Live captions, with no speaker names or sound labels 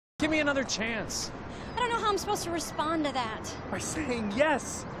Give me another chance. I don't know how I'm supposed to respond to that. By saying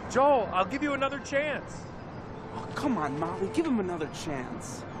yes. Joel, I'll give you another chance. Oh, come on, Molly. Give him another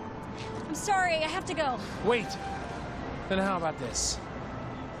chance. I'm sorry, I have to go. Wait. Then how about this?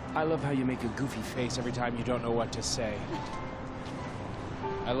 I love how you make a goofy face every time you don't know what to say.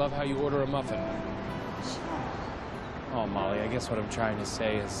 I love how you order a muffin. Oh, Molly, I guess what I'm trying to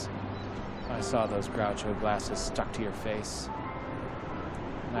say is I saw those Groucho glasses stuck to your face.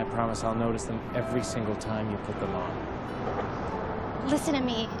 And I promise I'll notice them every single time you put them on. Listen to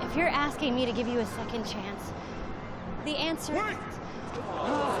me. If you're asking me to give you a second chance, the answer... Wait!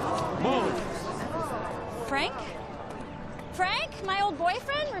 Molly! Frank? Frank? My old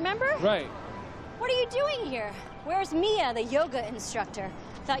boyfriend, remember? Right. What are you doing here? Where's Mia, the yoga instructor?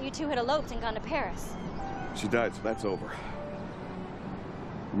 Thought you two had eloped and gone to Paris. She died, so that's over.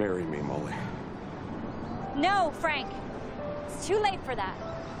 Marry me, Molly. No, Frank. It's too late for that.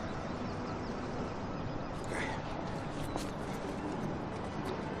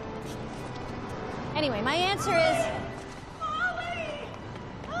 Anyway, my answer is... Molly!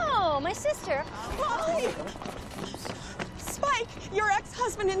 Oh, my sister. Molly! Spike, your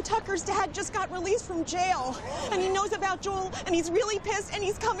ex-husband and Tucker's dad just got released from jail. And he knows about Joel, and he's really pissed, and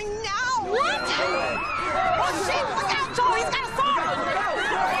he's coming now. What? Oh, shit! Look out, Joel! He's got a sword!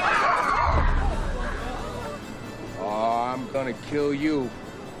 Oh, I'm gonna kill you.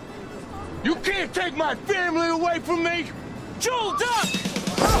 You can't take my family away from me! Joel, duck!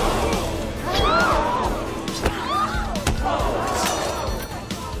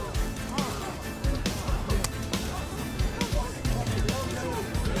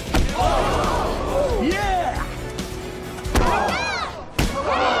 Yeah!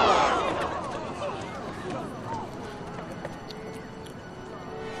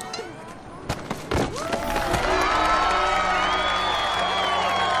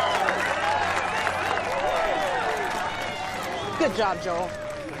 Good job, Joel.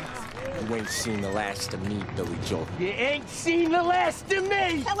 You ain't seen the last of me, Billy Joel. You ain't seen the last of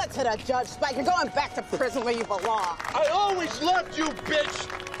me! Tell it to the judge, Spike. You're going back to prison where you belong. I always loved you, bitch!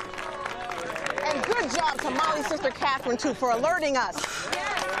 And good job to Molly's sister Catherine, too, for alerting us.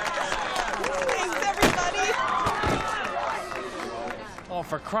 Thanks, everybody. Oh,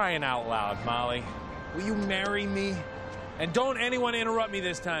 for crying out loud, Molly. Will you marry me? And don't anyone interrupt me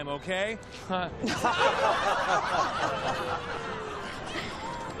this time, okay?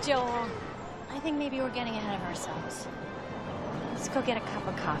 Joel, I think maybe we're getting ahead of ourselves. Let's go get a cup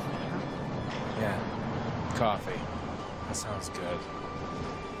of coffee, huh? Yeah, coffee. That sounds good.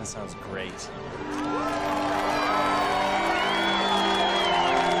 That sounds great.